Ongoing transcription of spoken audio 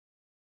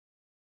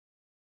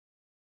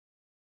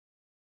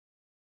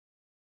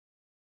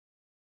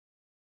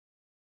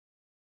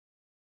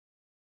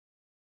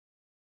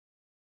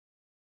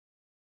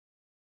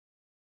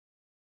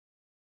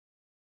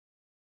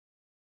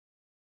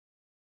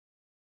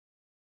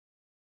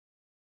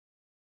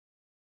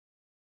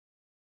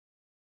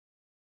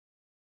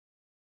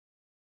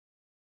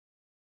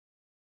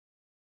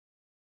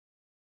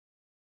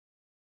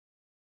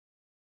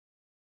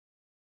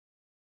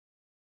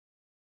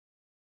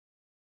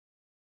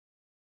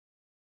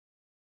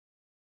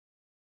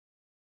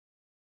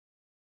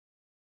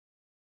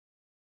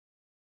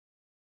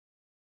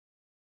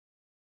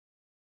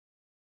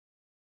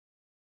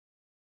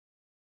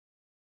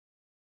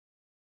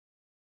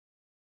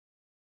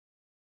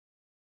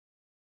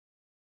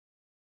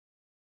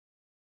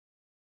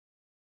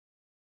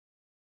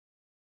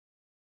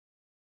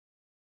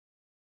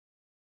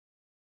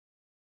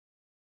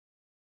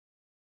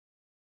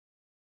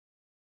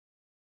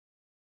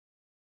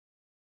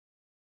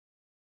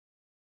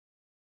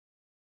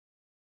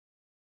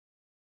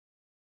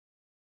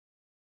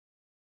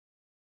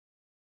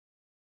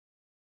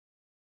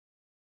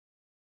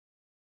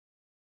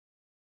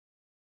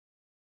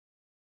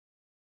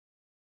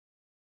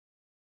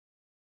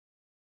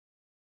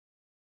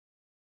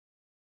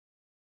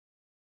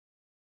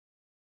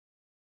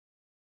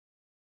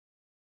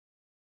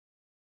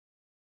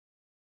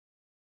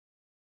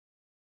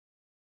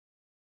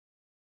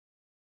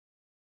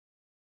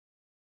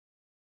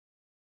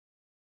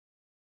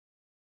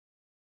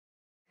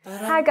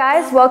Hi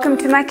guys, welcome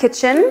to my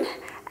kitchen.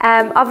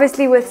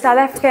 Obviously with South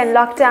Africa in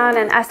lockdown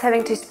and us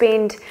having to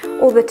spend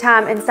all the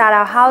time inside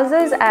our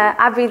houses,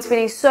 I've been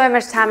spending so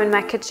much time in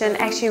my kitchen,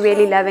 actually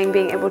really loving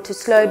being able to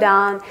slow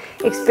down,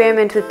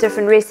 experiment with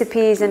different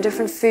recipes and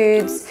different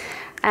foods.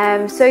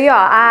 So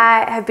yeah,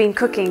 I have been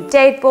cooking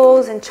date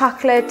balls and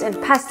chocolate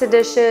and pasta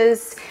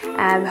dishes,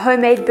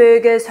 homemade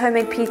burgers,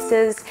 homemade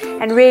pizzas,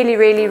 and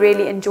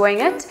really enjoying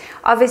it.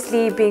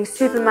 Obviously being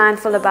super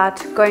mindful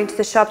about going to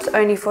the shops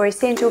only for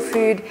essential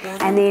food,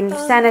 and then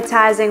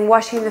sanitizing,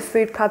 washing the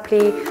food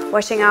properly,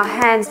 washing our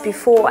hands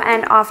before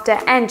and after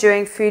and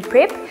during food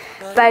prep.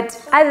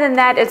 But other than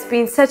that, it's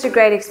been such a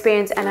great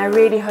experience, and I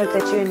really hope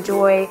that you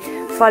enjoy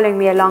following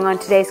me along on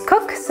today's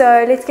cook.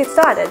 So let's get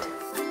started.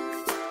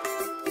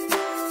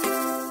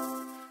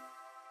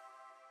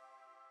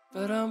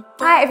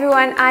 Hi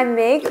everyone, I'm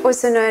Meg,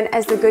 also known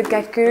as the Good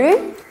Gut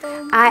Guru.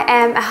 I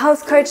am a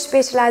health coach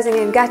specializing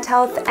in gut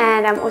health,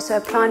 and I'm also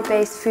a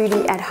plant-based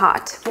foodie at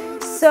heart.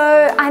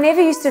 So I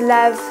never used to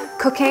love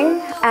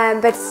cooking,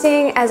 but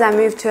seeing as I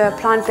moved to a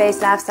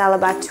plant-based lifestyle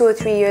about 2 or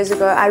 3 years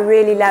ago, I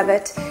really love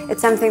it.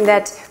 It's something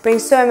that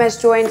brings so much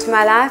joy into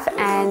my life,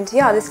 and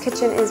yeah, this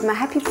kitchen is my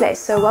happy place,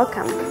 so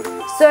welcome.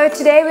 So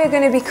today we're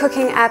going to be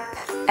cooking up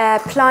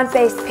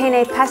plant-based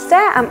penne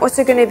pasta. I'm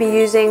also going to be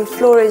using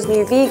Flora's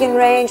new vegan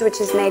range,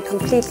 which is made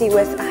completely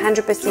with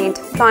 100%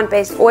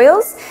 plant-based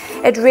oils.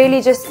 It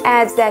really just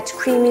adds that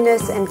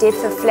creaminess and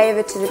depth of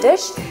flavor to the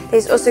dish.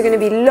 There's also going to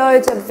be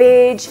loads of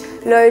veg,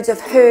 loads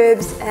of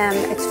herbs.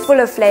 It's full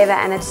of flavor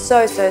and it's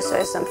so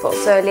simple.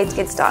 So let's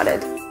get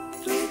started.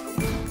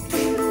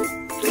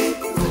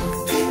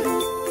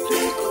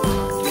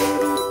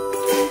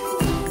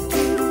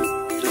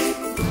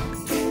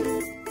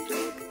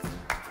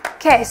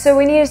 Okay, so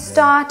we need to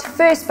start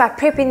first by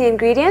prepping the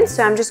ingredients.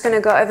 So I'm just going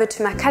to go over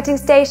to my cutting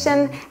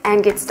station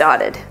and get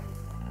started.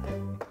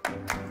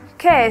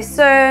 Okay,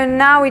 so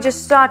now we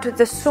just start with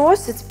the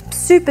sauce. It's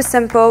super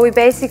simple. We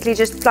basically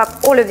just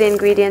plop all of the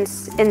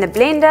ingredients in the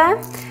blender.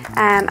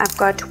 I've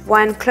got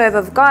 1 clove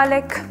of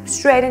garlic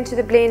straight into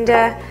the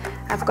blender.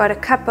 I've got a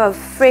cup of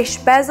fresh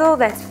basil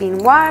that's been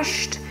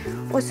washed,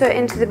 also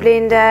into the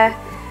blender.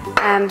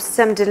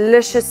 Some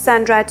delicious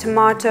sun-dried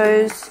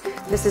tomatoes.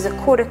 This is a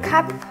 1/4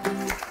 cup.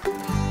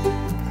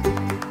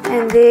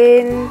 And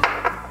then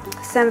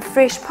some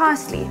fresh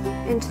parsley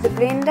into the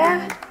blender.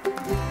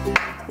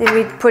 Then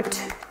we put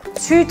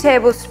 2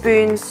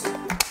 tablespoons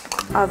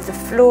of the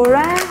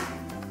Flora.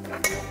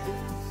 Okay.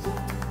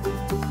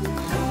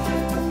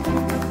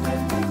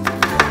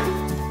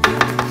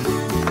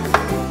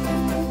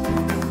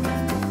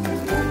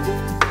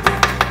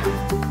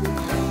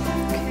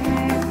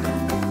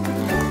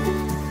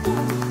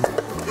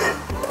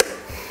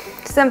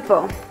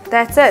 Simple,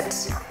 that's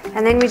it.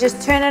 And then we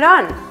just turn it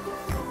on.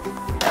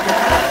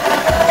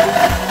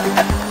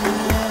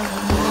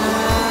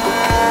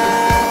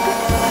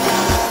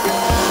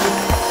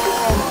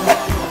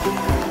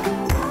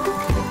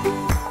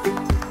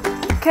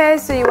 Okay,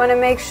 so you want to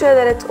make sure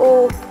that it's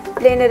all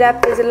blended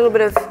up. There's a little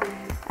bit of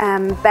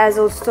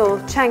basil still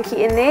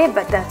chunky in there,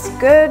 but that's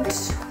good.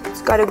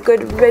 It's got a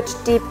good rich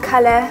deep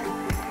color,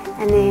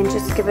 and then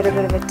just give it a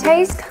bit of a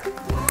taste.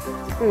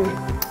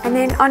 And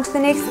then on to the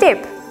next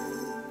step.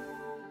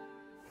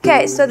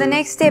 Okay, so the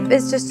next step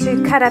is just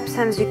to cut up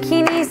some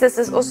zucchinis. This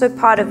is also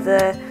part of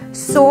the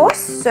sauce,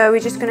 so we're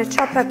just going to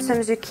chop up some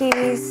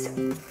zucchinis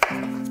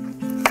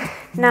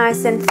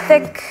nice and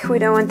thick. We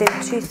don't want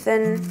them too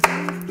thin.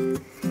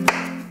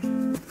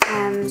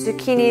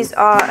 Zucchinis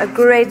are a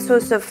great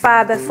source of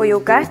fiber for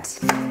your gut.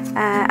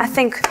 I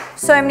think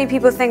so many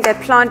people think that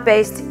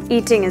plant-based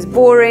eating is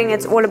boring.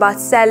 It's all about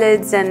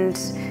salads and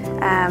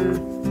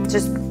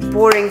just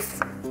boring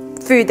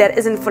food that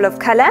isn't full of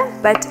color,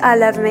 but I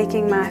love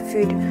making my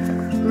food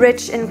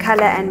rich in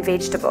color and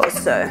vegetables,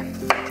 so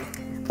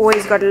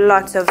always got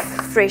lots of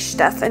fresh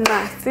stuff in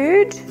my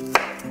food.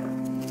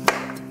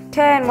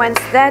 Okay, and once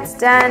that's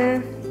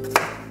done,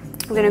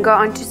 we're going to go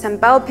on to some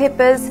bell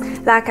peppers.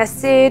 Like I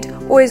said,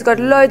 always got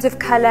loads of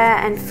color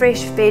and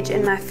fresh veg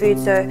in my food,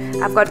 so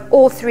I've got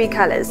all 3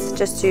 colors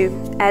just to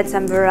add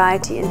some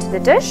variety into the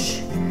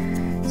dish.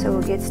 So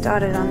we'll get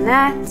started on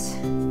that.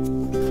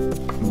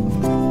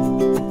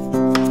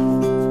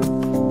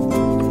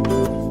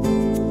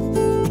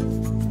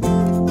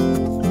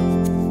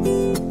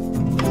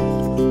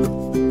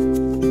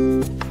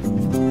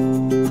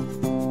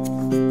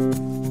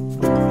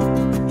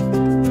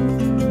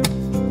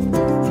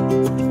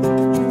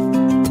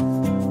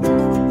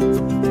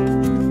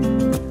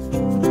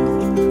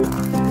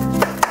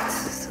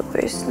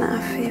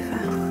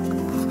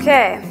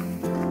 Okay,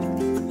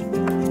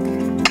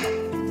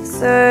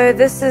 so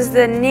this is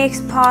the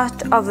next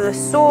part of the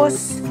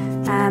sauce.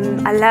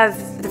 I love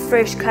the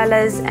fresh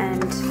colors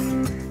and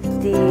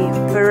the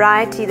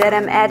variety that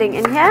I'm adding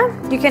in here.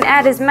 You can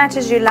add as much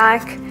as you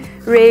like,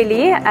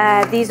 really.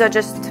 These are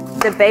just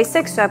the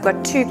basics. So I've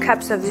got 2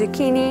 cups of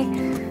zucchini.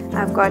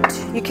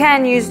 You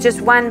can use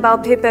just 1 bell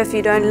pepper if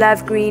you don't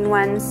love green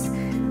ones.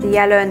 The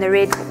yellow and the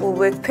red will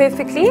work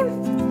perfectly.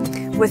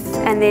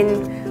 And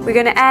then we're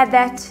going to add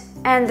that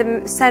and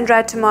the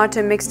sun-dried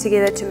tomato mixed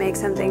together to make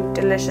something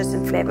delicious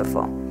and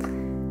flavorful.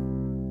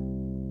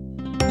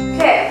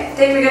 Okay,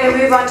 then we're going to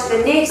move on to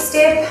the next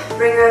step.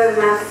 Bring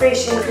over my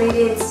fresh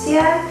ingredients here,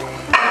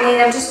 and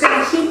then I'm just going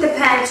to heat the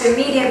pan to a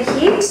medium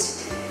heat,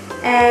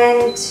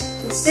 and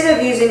instead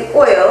of using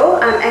oil,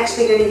 I'm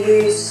actually going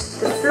to use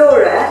the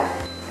flora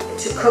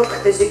to cook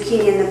the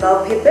zucchini and the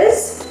bell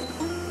peppers.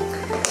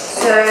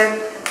 So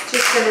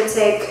just going to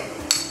take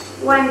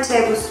 1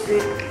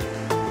 tablespoon.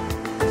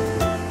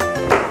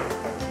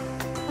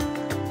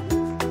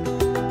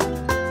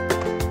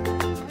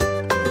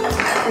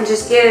 And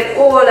just get it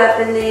all up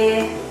in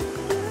there,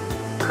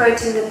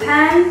 coating the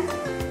pan.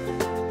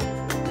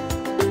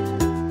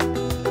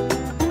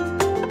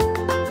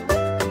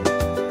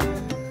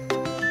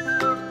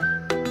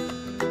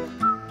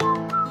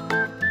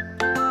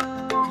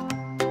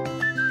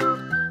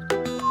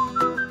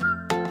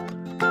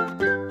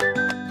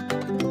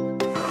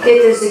 Get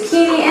the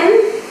zucchini in.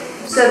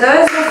 So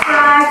those will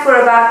fry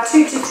for about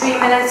 2 to 3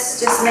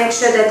 minutes. Just make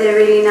sure that they're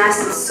really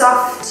nice and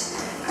soft.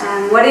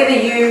 Whatever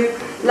you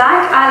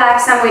like. I like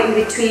somewhere in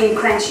between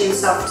crunchy and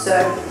soft. So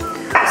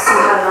we'll see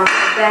how long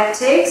that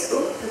takes.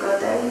 Oh, I got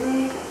that in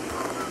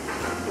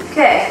there.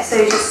 Okay, so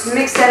you just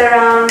mix that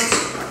around.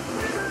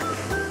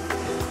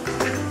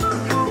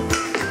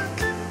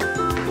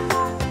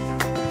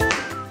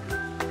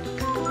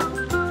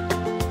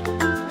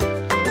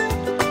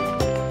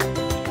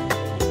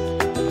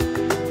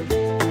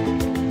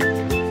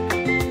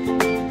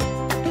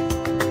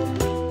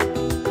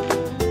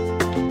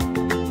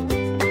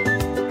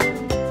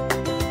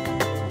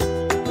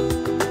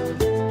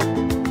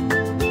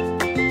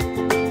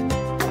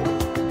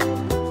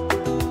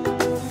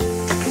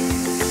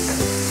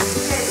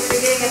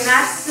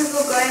 Nice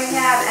sizzle going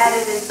here. I've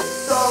added in some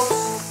salt.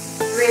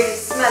 It's really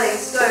smelling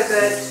so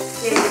good.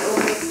 Getting it all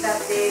mixed up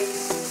there.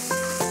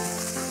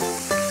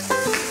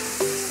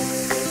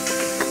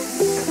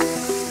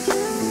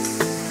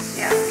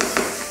 Yeah.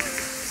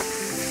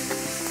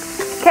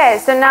 Okay,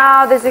 so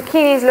now the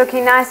zucchini is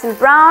looking nice and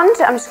browned.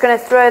 I'm just going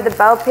to throw the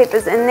bell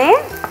peppers in there.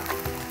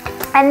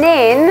 And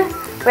then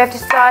we have to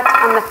start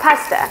on the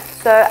pasta.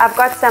 So I've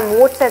got some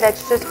water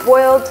that's just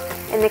boiled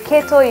in the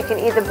kettle. You can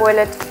either boil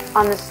it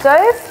on the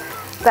stove.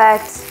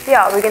 But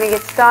yeah, we're going to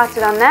get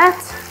started on that.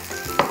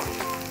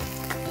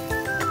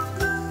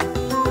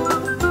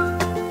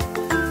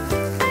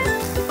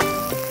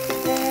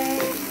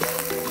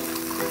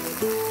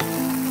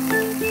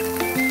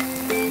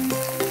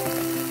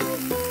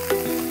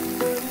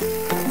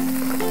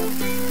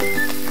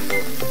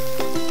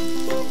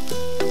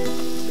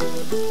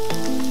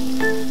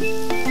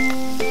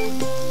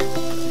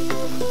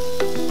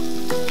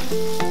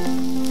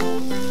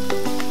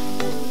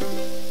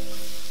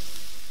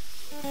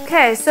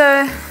 Okay,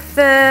 so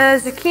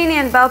the zucchini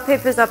and bell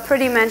peppers are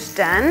pretty much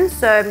done.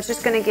 So I'm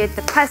just going to get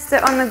the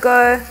pasta on the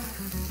go.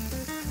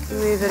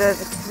 Move it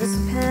over to this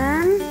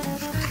pan.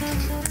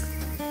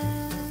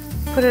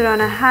 Put it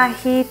on a high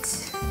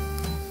heat.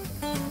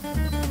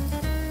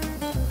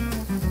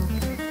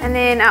 And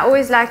then I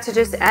always like to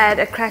just add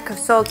a crack of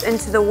salt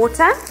into the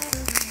water.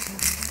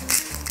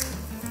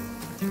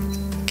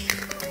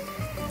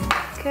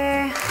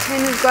 Okay,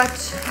 then we've got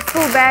a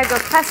full bag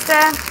of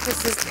pasta.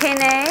 This is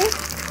penne.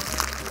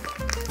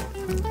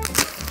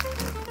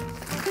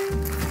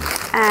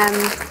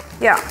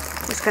 Yeah,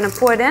 just going to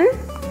pour it in.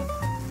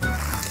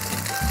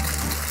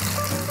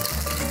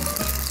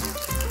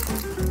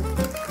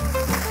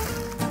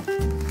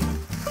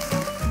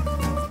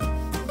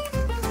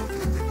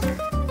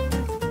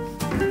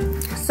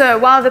 So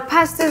while the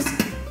pasta's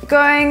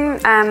going,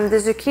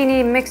 the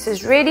zucchini mix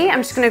is ready. I'm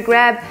just going to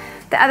grab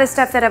the other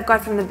stuff that I've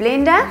got from the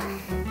blender.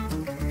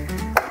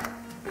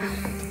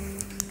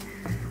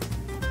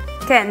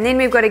 Okay, and then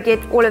we've got to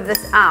get all of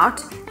this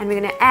out, and we're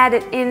going to add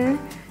it in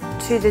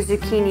to the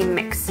zucchini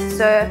mix.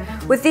 So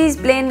with these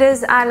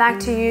blenders, I like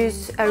to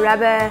use a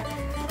rubber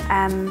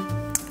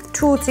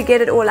tool to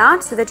get it all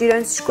out so that you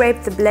don't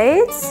scrape the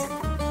blades. So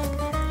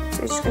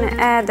we're just going to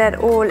add that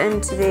all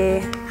into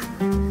there.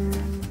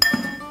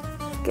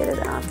 Get it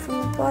out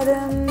from the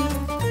bottom.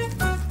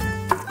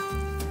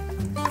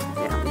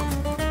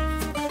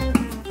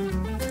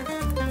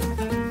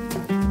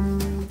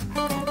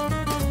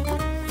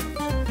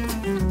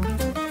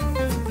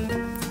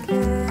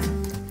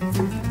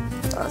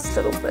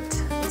 A little bit.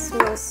 It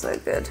smells so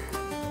good.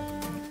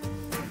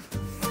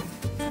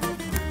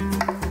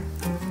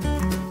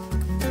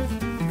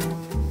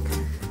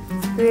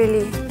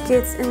 Really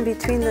gets in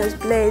between those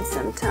blades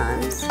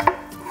sometimes.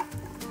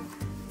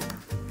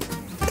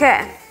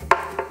 Okay.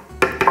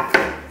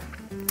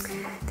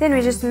 Then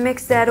we just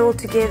mix that all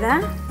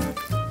together.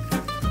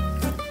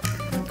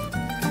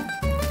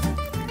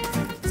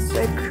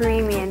 So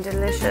creamy and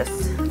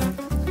delicious.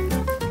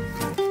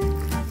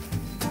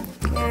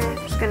 Okay,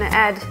 I'm just going to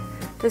add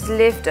this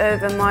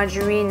leftover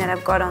margarine that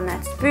I've got on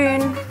that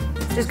spoon.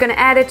 Just going to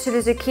add it to the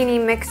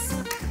zucchini mix,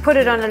 put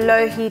it on a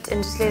low heat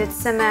and just let it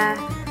simmer.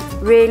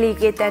 Really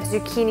get that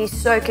zucchini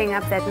soaking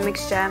up that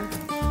mixture.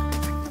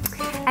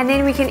 And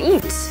then we can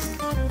eat.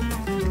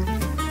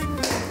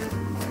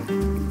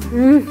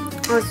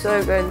 That's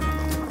so good.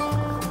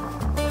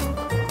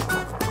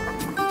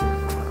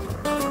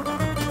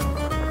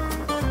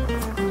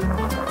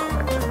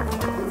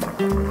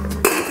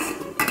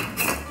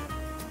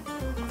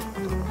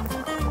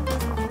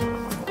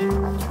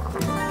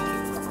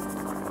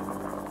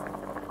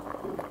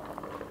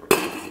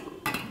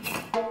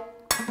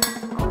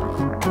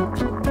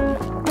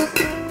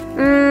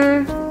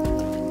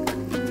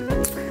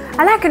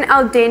 I like an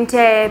al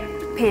dente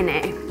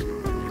penne,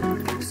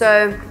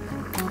 so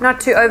not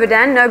too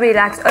overdone. Nobody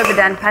likes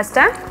overdone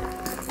pasta,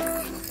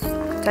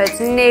 so it's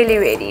nearly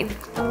ready.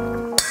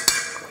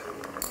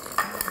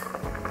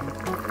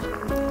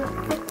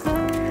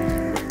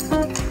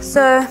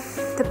 So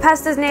the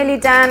pasta's nearly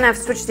done. I've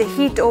switched the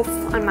heat off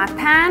on my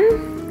pan.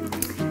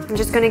 I'm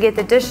just going to get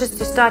the dishes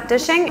to start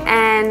dishing,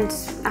 and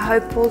I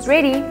hope Paul's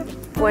ready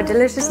for a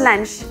delicious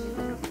lunch.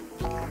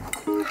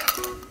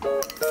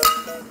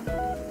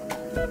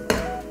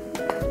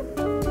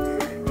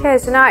 Okay,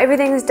 so now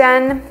everything's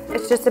done.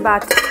 It's just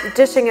about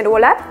dishing it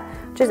all up,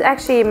 which is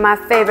actually my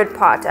favorite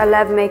part. I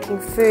love making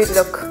food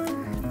look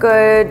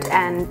good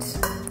and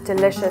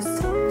delicious.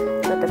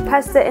 Got the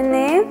pasta in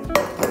there.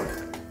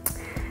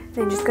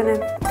 Then just gonna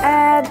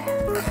add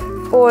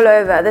all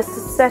over. This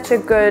is such a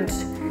good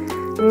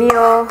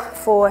meal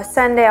for a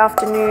Sunday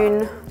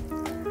afternoon.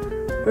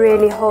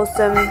 Really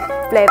wholesome,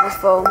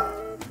 flavorful.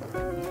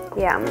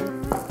 Yum.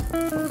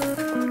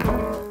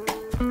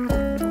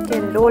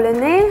 Get it all in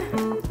there.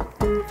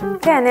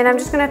 Okay, and then I'm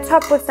just going to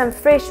top with some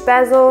fresh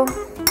basil.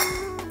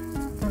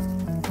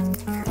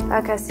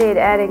 Like I said,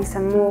 adding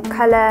some more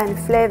color and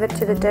flavor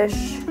to the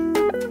dish.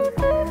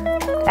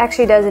 It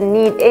actually doesn't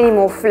need any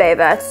more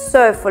flavor. It's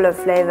so full of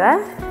flavor.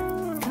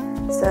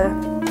 So,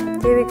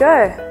 here we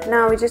go.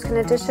 Now we're just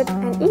going to dish it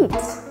and eat.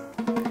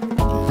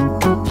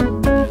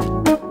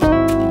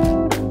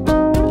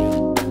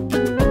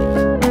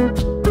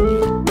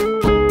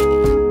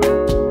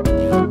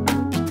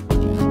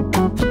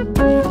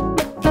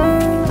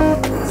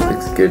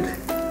 Good.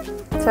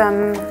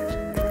 Some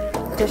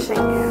dishing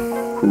here.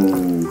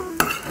 Ooh,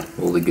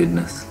 all the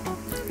goodness.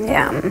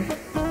 Yeah.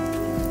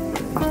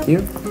 Thank you.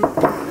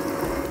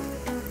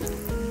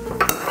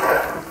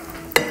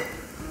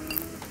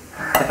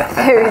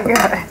 There we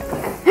go.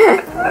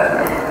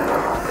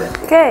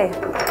 Okay.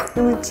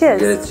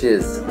 Cheers. Yeah,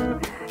 cheers.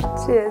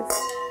 Cheers.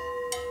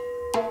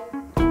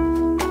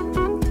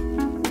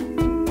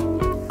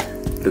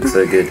 Looks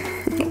so good.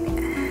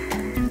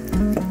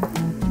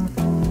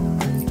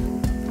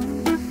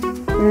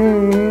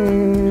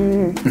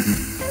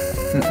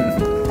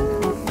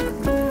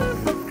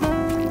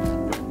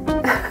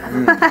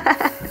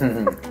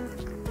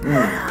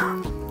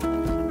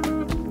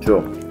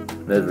 Sure,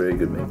 that's very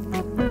good,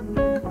 mate.